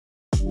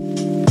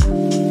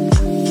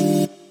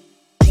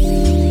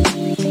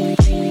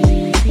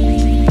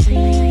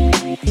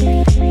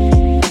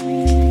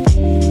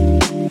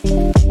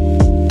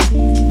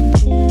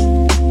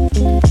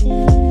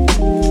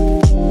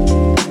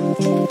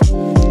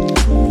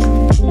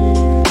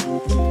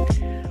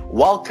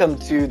Welcome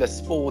to the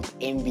Sports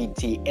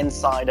MVT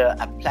Insider,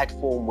 a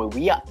platform where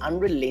we are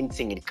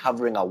unrelenting in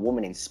covering our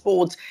women in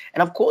sports.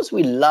 And of course,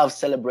 we love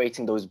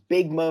celebrating those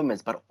big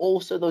moments, but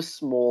also those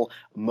small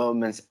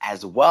moments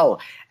as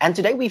well. And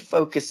today we're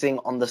focusing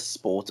on the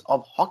sport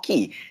of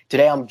hockey.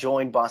 Today I'm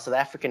joined by a South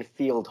African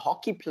field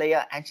hockey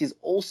player, and she's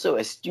also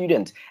a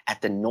student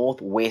at the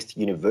Northwest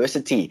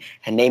University.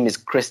 Her name is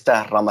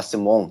Christa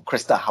Ramasimong.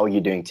 Christa, how are you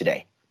doing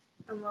today?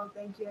 I'm well,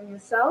 thank you. And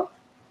yourself?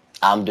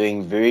 I'm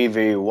doing very,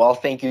 very well.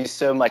 Thank you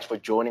so much for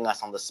joining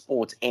us on the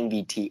Sports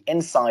MVT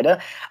Insider.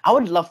 I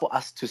would love for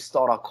us to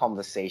start our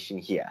conversation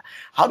here.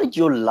 How did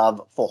your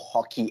love for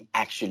hockey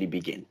actually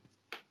begin?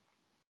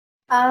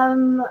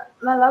 My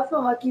love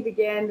for hockey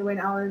began when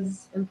I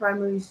was in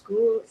primary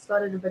school. It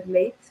started a bit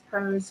late,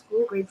 primary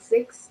school, grade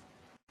 6.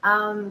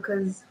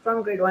 Because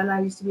from grade 1,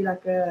 I used to be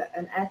like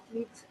an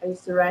athlete. I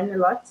used to run a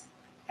lot.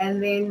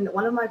 And then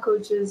one of my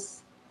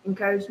coaches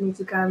encouraged me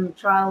to come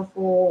trial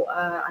for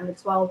under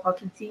 12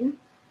 hockey team.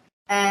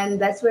 And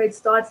that's where it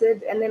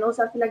started. And then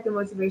also I feel like the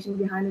motivation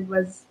behind it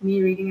was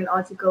me reading an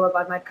article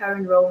about my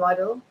current role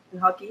model in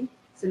hockey,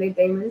 Soleil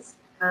Damons,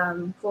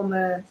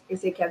 former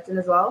SA captain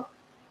as well.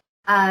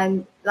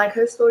 And like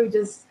her story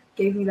just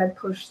gave me that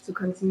push to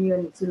continue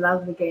and to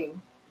love the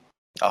game.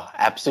 Oh,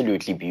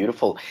 absolutely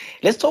beautiful.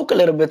 Let's talk a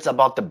little bit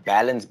about the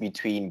balance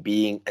between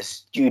being a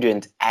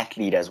student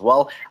athlete as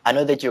well. I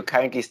know that you're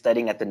currently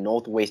studying at the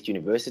Northwest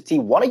University.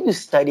 What are you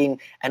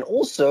studying? And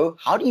also,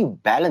 how do you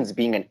balance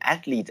being an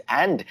athlete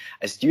and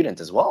a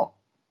student as well?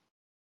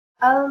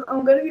 I'm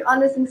going to be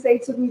honest and say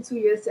it took me 2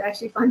 years to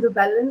actually find the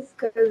balance,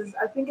 because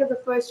I think as a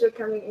first year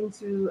coming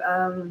into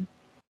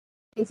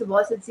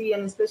varsity,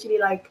 and especially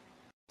like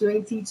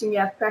doing teaching, you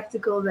have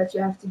practical that you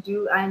have to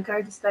do. I am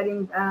currently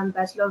studying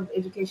Bachelor of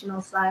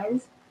Educational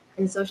Science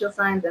in Social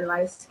Science and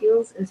Life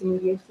Skills,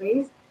 intermediate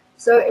phase.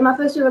 So in my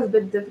first year, it was a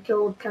bit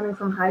difficult coming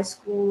from high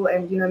school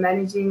and,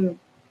 managing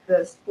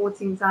the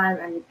sporting time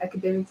and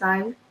academic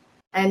time.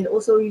 And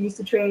also we used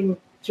to train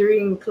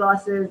during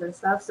classes and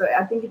stuff. So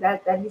I think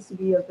that used to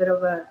be a bit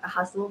of a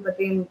hustle. But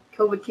then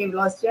COVID came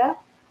last year,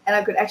 and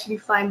I could actually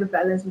find the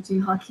balance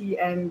between hockey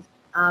and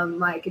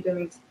my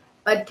academics.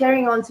 But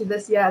carrying on to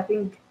this year, I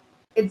think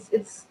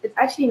it's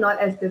actually not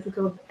as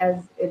difficult as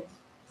it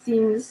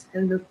seems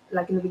in the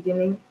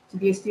beginning to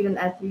be a student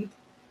athlete.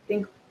 I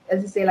think,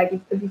 as you say, like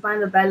if you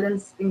find the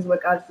balance, things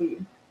work out for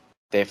you.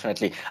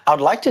 Definitely. I would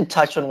like to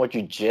touch on what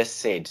you just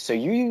said. So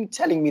you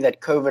telling me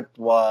that COVID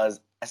was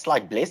a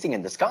slight blessing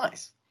in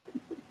disguise?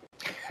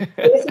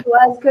 Yes, it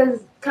was,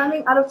 because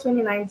coming out of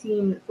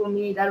 2019, for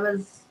me, that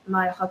was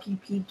my hockey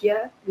peak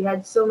year. We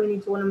had so many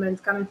tournaments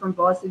coming from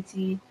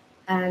varsity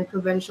and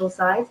provincial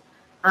sides.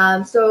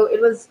 So it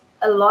was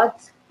a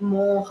lot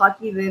more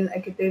hockey than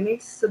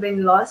academics. So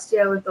then last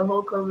year with the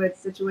whole COVID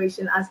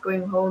situation, us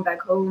going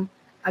back home,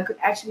 I could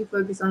actually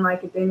focus on my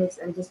academics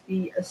and just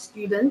be a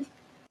student.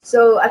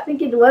 So I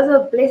think it was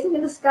a blessing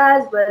in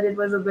disguise, but it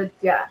was a bit,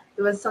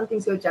 it was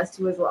something to adjust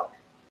to as well.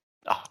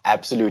 Oh,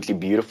 absolutely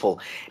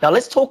beautiful. Now,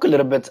 let's talk a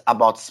little bit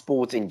about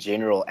sports in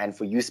general, and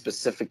for you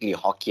specifically,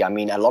 hockey. I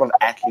mean, a lot of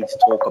athletes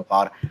talk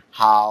about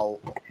how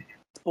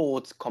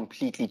sports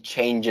completely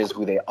changes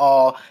who they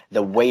are,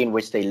 the way in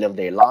which they live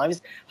their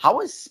lives. How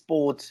has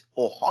sport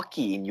or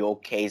hockey, in your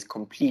case,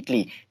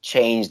 completely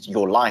changed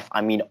your life? I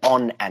mean,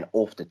 on and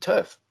off the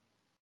turf.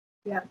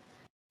 Yeah.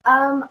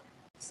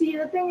 See,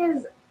 the thing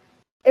is,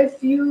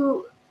 if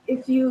you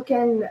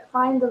can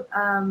find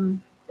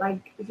the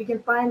if you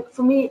can find,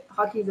 for me,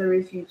 hockey is a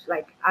refuge.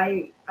 Like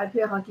I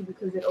play hockey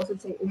because it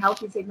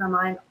helps me take my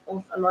mind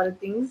off a lot of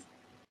things,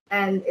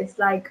 and it's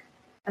like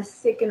a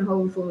second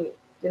home for me. Do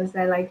you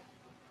understand? Like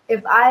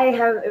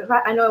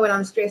I know when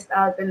I'm stressed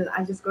out, then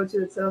I just go to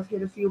the turf,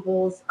 hit a few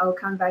balls, I'll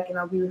come back and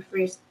I'll be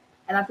refreshed.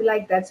 And I feel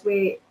like that's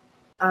where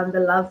the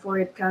love for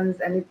it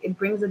comes, and it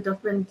brings a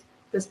different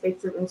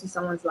perspective into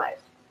someone's life.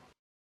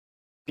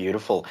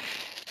 Beautiful.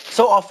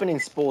 So often in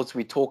sports,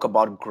 we talk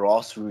about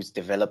grassroots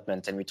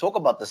development, and we talk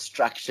about the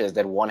structures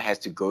that one has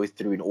to go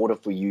through in order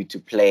for you to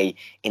play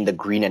in the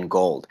green and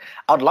gold.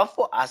 I'd love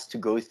for us to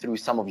go through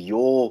some of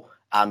your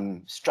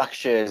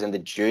structures and the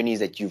journeys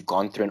that you've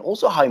gone through, and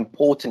also how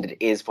important it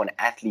is for an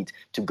athlete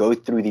to go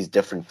through these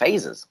different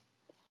phases.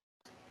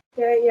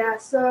 Yeah.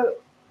 So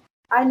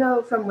I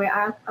know from where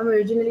I'm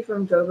originally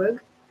from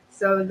Joburg.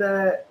 So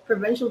the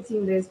provincial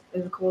team there is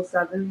called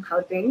Southern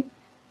Gauteng.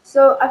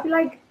 So I feel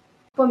like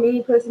for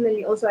me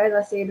personally, also as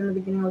I said in the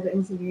beginning of the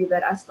interview,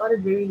 that I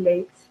started very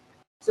late.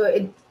 So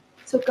it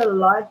took a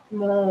lot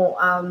more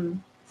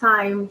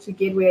time to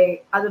get where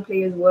other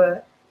players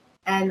were.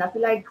 And I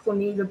feel like for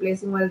me, the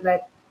blessing was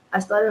that I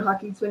started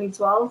hockey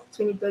 2012,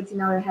 2013.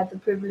 I had the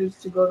privilege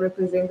to go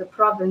represent the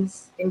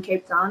province in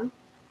Cape Town.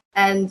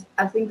 And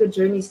I think the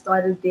journey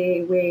started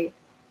there where,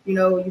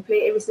 you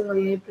play every single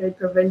year, you play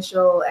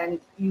provincial,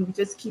 and you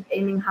just keep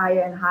aiming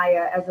higher and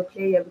higher as a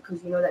player,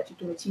 because you know that you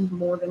can achieve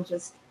more than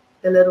just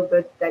the little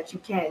bit that you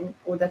can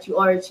or that you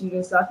are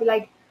achieving. So I feel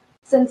like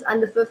since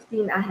under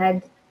 15, I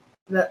had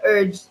the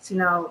urge to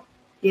now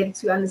get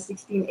to under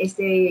 16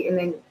 SA and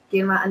then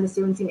get my under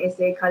 17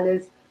 SA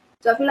colors.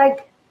 So I feel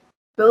like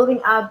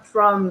building up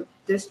from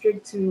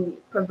district to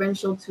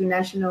provincial to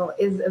national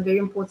is a very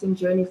important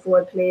journey for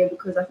a player,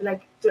 because I feel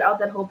like throughout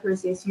that whole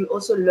process, you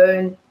also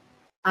learn,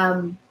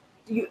 um,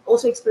 you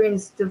also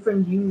experience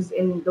different views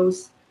in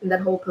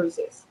that whole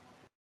process.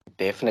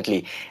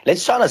 Definitely.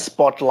 Let's shine a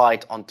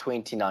spotlight on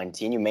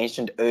 2019. You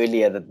mentioned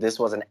earlier that this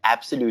was an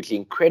absolutely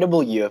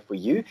incredible year for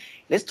you.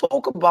 Let's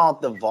talk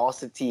about the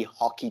varsity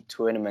hockey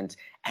tournament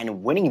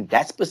and winning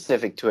that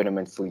specific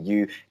tournament for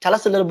you. Tell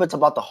us a little bit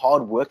about the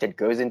hard work that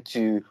goes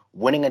into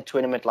winning a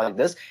tournament like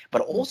this,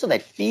 but also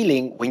that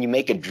feeling when you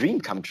make a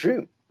dream come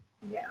true.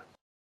 Yeah.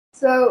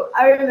 So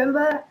I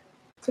remember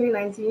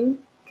 2019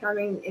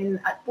 coming in.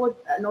 I thought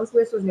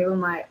Northwest was never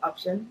my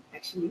option,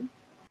 actually.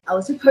 I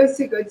was supposed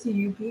to go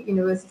to UP,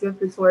 University of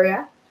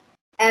Pretoria.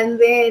 And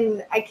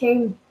then I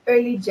came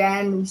early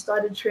Jan, we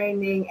started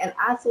training, and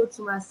I thought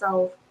to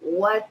myself,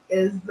 what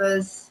is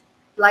this?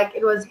 Like,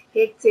 it was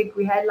hectic.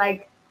 We had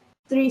like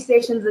 3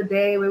 sessions a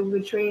day where we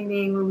were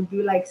training. We would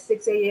do like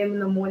 6 a.m. in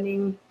the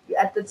morning. You're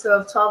at the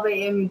turf, 12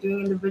 a.m., you're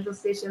doing individual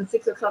sessions,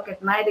 6 o'clock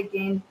at night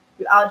again,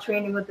 you're out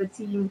training with the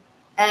team.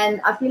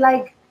 And I feel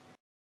like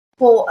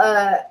for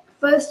a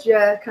first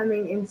year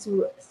coming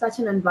into such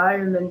an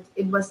environment,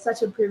 it was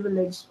such a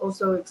privilege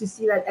also to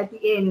see that at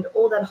the end,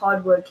 all that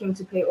hard work came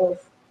to pay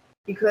off.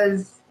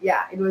 Because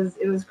yeah, it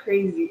was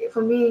crazy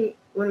for me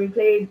when we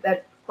played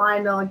that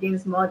final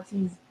against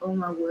Maltese. Oh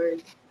my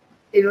word,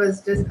 it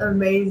was just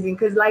amazing.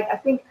 Because like I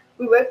think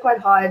we worked quite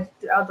hard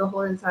throughout the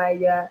whole entire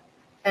year,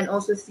 and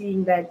also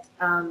seeing that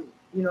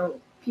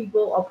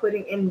people are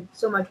putting in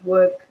so much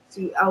work,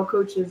 to our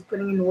coaches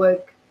putting in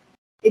work,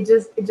 it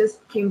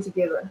just came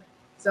together.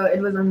 So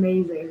it was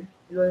amazing.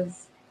 It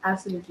was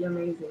absolutely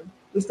amazing.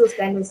 We still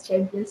stand as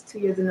champions 2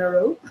 years in a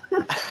row.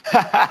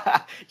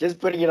 Just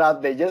putting it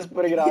out there, just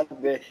putting it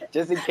out there,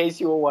 just in case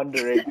you were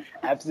wondering.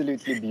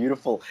 Absolutely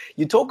beautiful.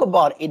 You talk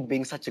about it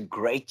being such a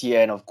great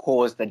year, and of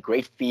course, that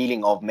great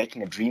feeling of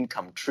making a dream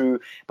come true.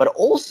 But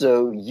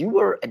also, you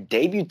were a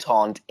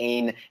debutant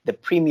in the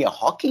Premier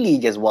Hockey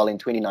League as well in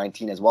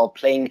 2019, as well,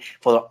 playing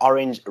for the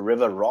Orange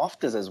River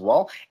Rafters as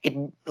well. It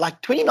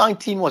like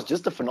 2019 was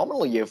just a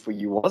phenomenal year for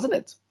you, wasn't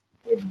it?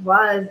 It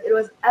was. It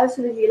was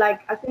absolutely,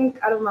 like, I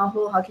think out of my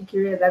whole hockey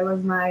career, that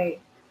was my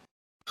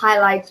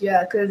highlight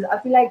year, because I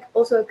feel like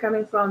also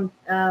coming from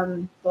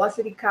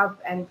Varsity Cup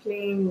and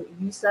playing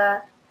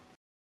USA,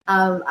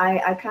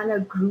 I kind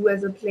of grew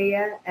as a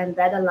player, and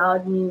that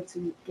allowed me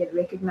to get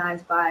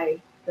recognized by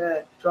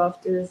the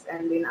drafters,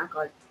 and then I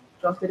got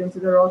drafted into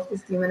the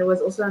Rafters team, and it was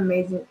also an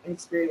amazing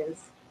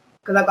experience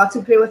because I got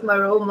to play with my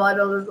role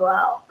model as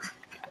well.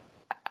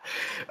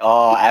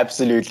 Oh,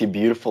 absolutely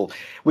beautiful.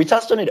 We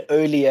touched on it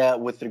earlier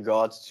with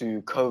regards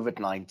to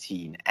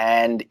COVID-19.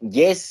 And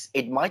yes,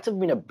 it might have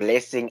been a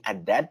blessing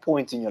at that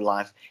point in your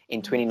life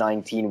in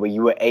 2019 where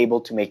you were able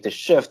to make the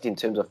shift in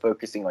terms of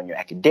focusing on your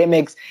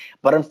academics.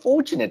 But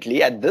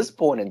unfortunately, at this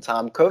point in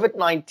time,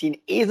 COVID-19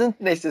 isn't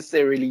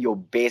necessarily your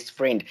best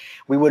friend.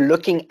 We were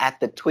looking at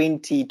the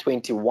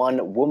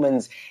 2021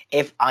 Women's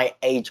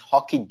FIH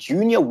Hockey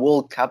Junior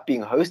World Cup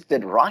being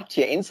hosted right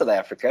here in South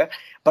Africa.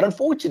 But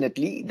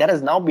unfortunately, that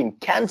has now been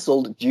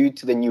cancelled due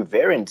to the new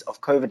variant of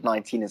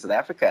COVID-19 in South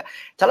Africa.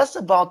 Tell us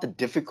about the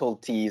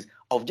difficulties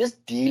of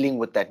just dealing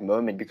with that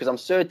moment, because I'm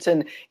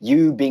certain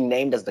you being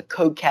named as the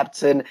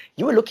co-captain,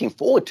 you were looking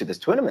forward to this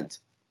tournament.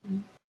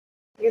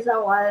 Yes, I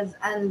was.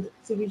 And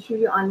to be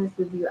truly honest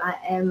with you, I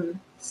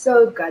am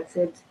so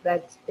gutted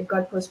that it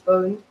got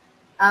postponed.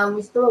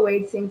 We're still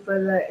waiting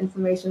for the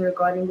information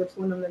regarding the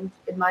tournament.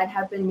 It might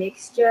happen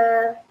next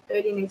year,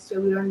 early next year,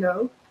 we don't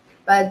know.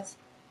 But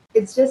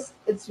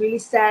it's really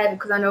sad,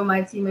 because I know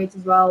my teammates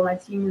as well. My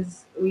team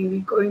we're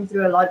going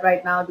through a lot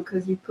right now,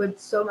 because we put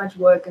so much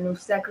work and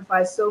we've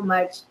sacrificed so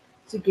much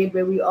to get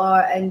where we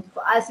are. And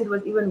for us, it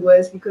was even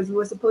worse, because we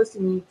were supposed to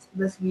meet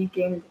this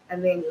weekend,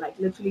 and then like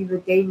literally the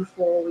day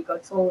before, we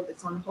got told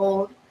it's on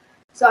hold.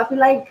 So I feel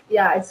like,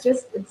 yeah, it's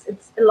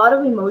a lot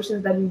of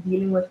emotions that we're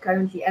dealing with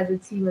currently as a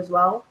team as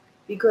well,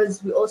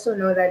 because we also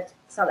know that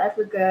South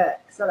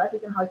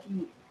African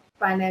hockey,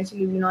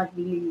 financially, we're not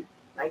really,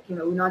 like,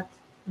 we're not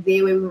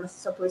there where we were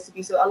supposed to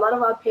be. So a lot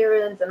of our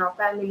parents and our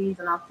families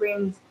and our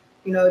friends,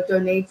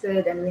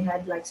 donated, and we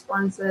had like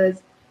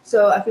sponsors.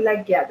 So I feel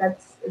like, yeah,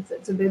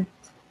 it's a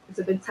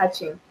bit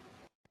touching.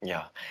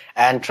 Yeah.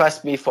 And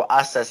trust me, for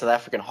us as South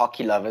African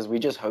hockey lovers, we're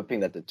just hoping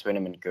that the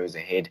tournament goes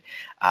ahead.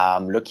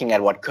 Looking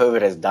at what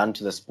COVID has done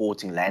to the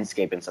sporting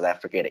landscape in South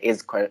Africa, it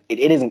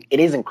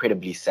is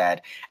incredibly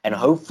sad. And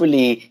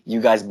hopefully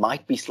you guys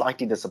might be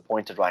slightly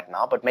disappointed right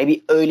now, but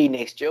maybe early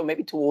next year, or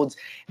maybe towards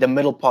the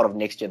middle part of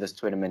next year, this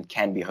tournament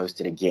can be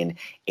hosted again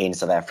in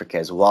South Africa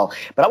as well.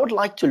 But I would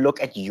like to look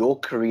at your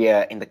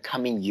career in the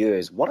coming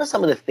years. What are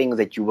some of the things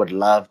that you would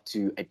love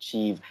to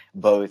achieve,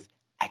 both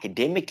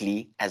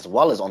academically as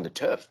well as on the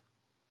turf?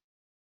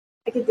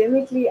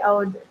 Academically, I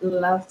would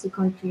love to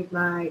complete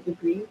my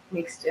degree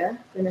next year,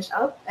 finish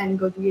up, and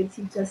go be a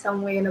teacher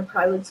somewhere in a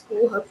private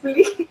school,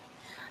 hopefully.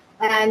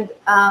 And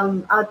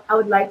I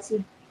would like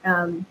to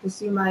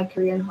pursue my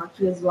career in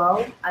hockey as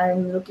well.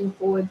 I'm looking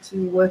forward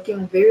to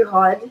working very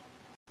hard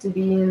to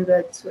be in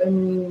the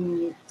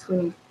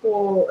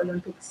 2024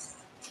 Olympics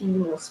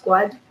team or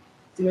squad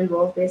to be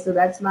involved there. So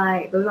those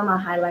are my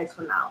highlights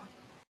for now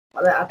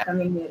for the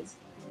upcoming years.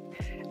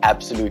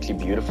 Absolutely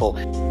beautiful.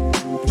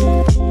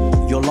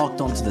 You're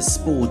locked onto the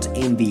Sport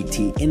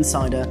MVT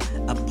Insider,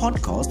 a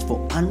podcast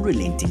for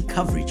unrelenting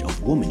coverage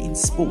of women in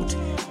sport.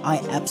 I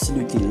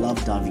absolutely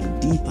love diving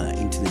deeper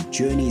into the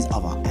journeys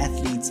of our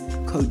athletes,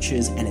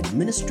 coaches, and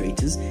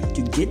administrators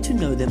to get to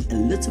know them a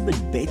little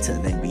bit better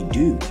than we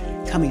do.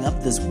 Coming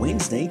up this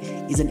Wednesday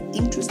is an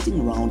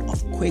interesting round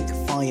of quick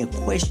fire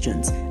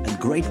questions, a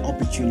great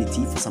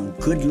opportunity for some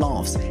good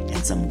laughs and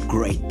some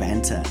great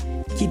banter.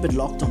 Keep it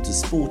locked onto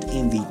Sport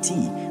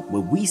MVT,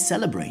 where we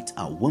celebrate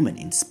our women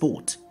in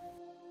sport.